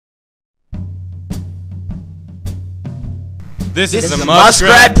This is a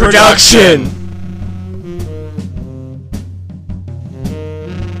Muskrat production!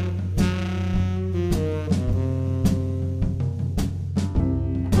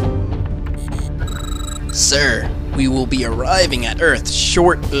 Sir, we will be arriving at Earth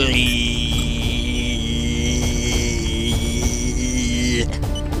shortly. It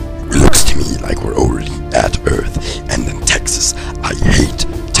looks to me like we're already at Earth and in Texas. I hate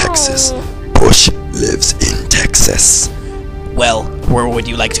Texas. Bush lives in Texas. Well, where would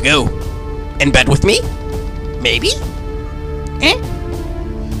you like to go? In bed with me? Maybe?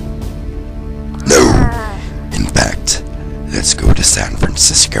 No. In fact, let's go to San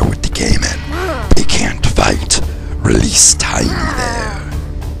Francisco with the gay men. They can't fight. Release Tiny there.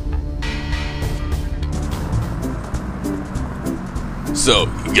 So,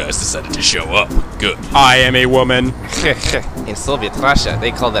 you guys decided to show up. Good. I am a woman. In Soviet Russia,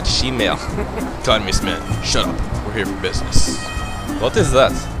 they call that she-male. Economist man, shut up. We're here for business. What is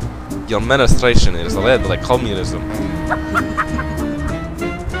that? Your menstruation is red like communism.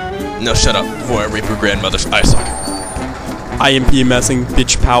 No, shut up before I rape your grandmother's eye socket. I am PMSing.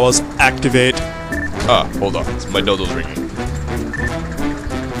 Bitch powers activate. Ah, hold on. My dodo's ringing.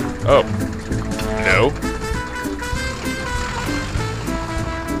 Oh. No?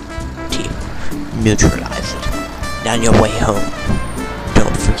 Neutralize it. On your way home,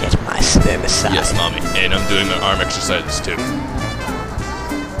 don't forget my spermicide. Yes, mommy. And I'm doing my arm exercises too.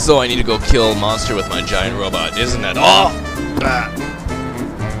 So I need to go kill a monster with my giant robot. Isn't that all?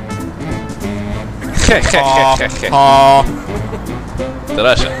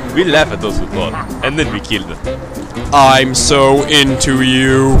 Russia, we laugh at those who fall, and then we kill them. I'm so into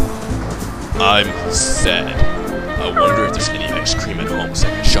you. I'm sad. I wonder if there's any ice cream at home so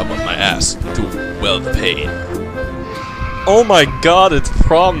I can shove up my ass to well the pain. Oh my god, it's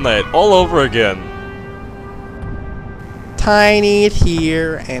prom night all over again. Tiny is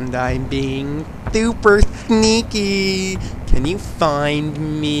here, and I'm being super sneaky. Can you find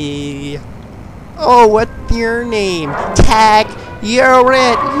me? Oh, what's your name? Tag, you're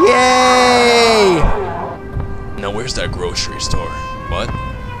it! Yay! Now where's that grocery store? What?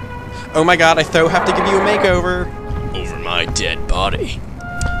 Oh my god, I so have to give you a makeover. Over my dead body.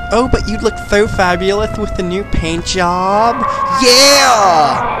 Oh, but you look so fabulous with the new paint job.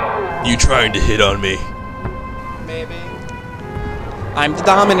 Yeah! You trying to hit on me? Maybe. I'm the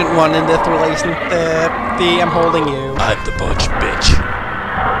dominant one in this relationship. See, I'm holding you. I'm the butch bitch.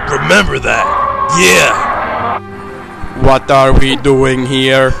 Remember that! Yeah! What are we doing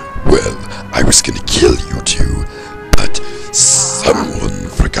here? Well, I was gonna kill you two, but someone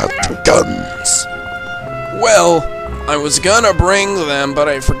forgot the guns. Well, I was gonna bring them, but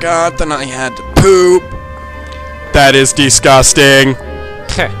I forgot that I had to poop. That is disgusting.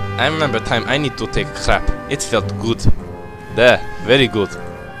 I remember time I need to take a crap. It felt good. There, very good.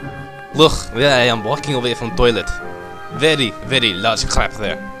 Look, there I am walking away from toilet. Very, very large crap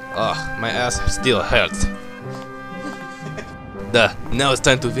there. Ugh, my ass still hurts. Now it's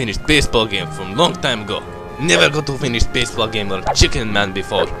time to finish baseball game from long time ago. Never got to finish baseball game or Chicken Man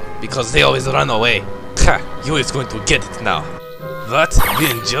before, because they always run away. Ha! You is going to get it now. What? We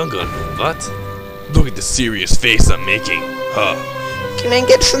in jungle? What? Look at the serious face I'm making. Huh. Can I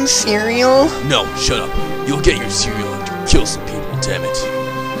get some cereal? No, shut up. You'll get your cereal and you kill some people, damn it.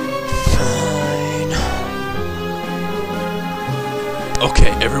 Fine.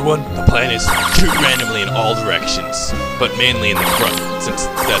 Okay, everyone, the plan is shoot randomly in all directions, but mainly in the front, since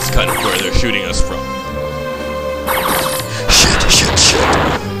that's kind of where they're shooting us from. Shit.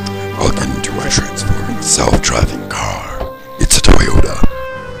 I'll get into my transforming self-driving car. It's a Toyota.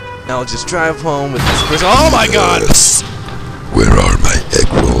 Now I'll just drive home with this person. Oh my god! Yes. Where are my egg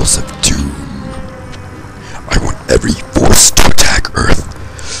rolls of doom? I want every force to attack Earth.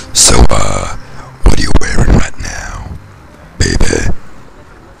 So, what are you wearing right now, baby?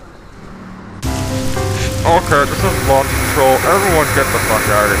 Okay, this is launch control. Everyone get the fuck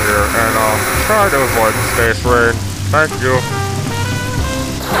out of here and try to avoid the space raid. Thank you.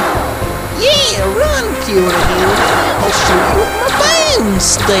 Yeah, run, cutie. I'll shoot you with my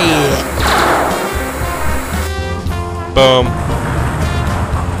boomstick. Boom.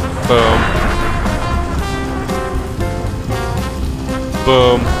 Boom.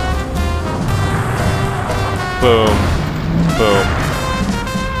 Boom. Boom. Boom.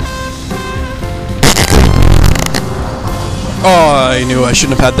 Oh, I knew I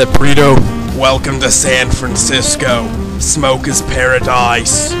shouldn't have had that burrito. Welcome to San Francisco. Smoke is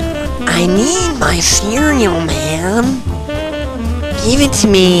paradise. I need my cereal, man. Give it to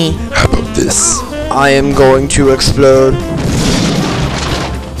me. How about this? I am going to explode.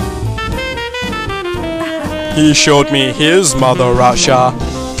 He showed me his mother Russia.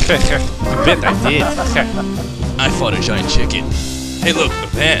 I bet I did. I fought a giant chicken. Hey look, a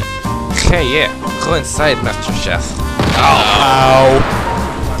pan. Okay, yeah. Go inside, Master Chef. Ow.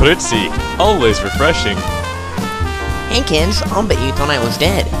 Pretty. Always refreshing. Hey kids, I'll bet you thought I was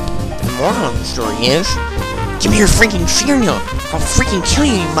dead. The moral of the story is, give me your freaking cereal. I'll freaking kill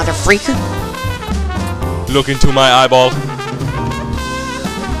you, you mother freaker. Look into my eyeball.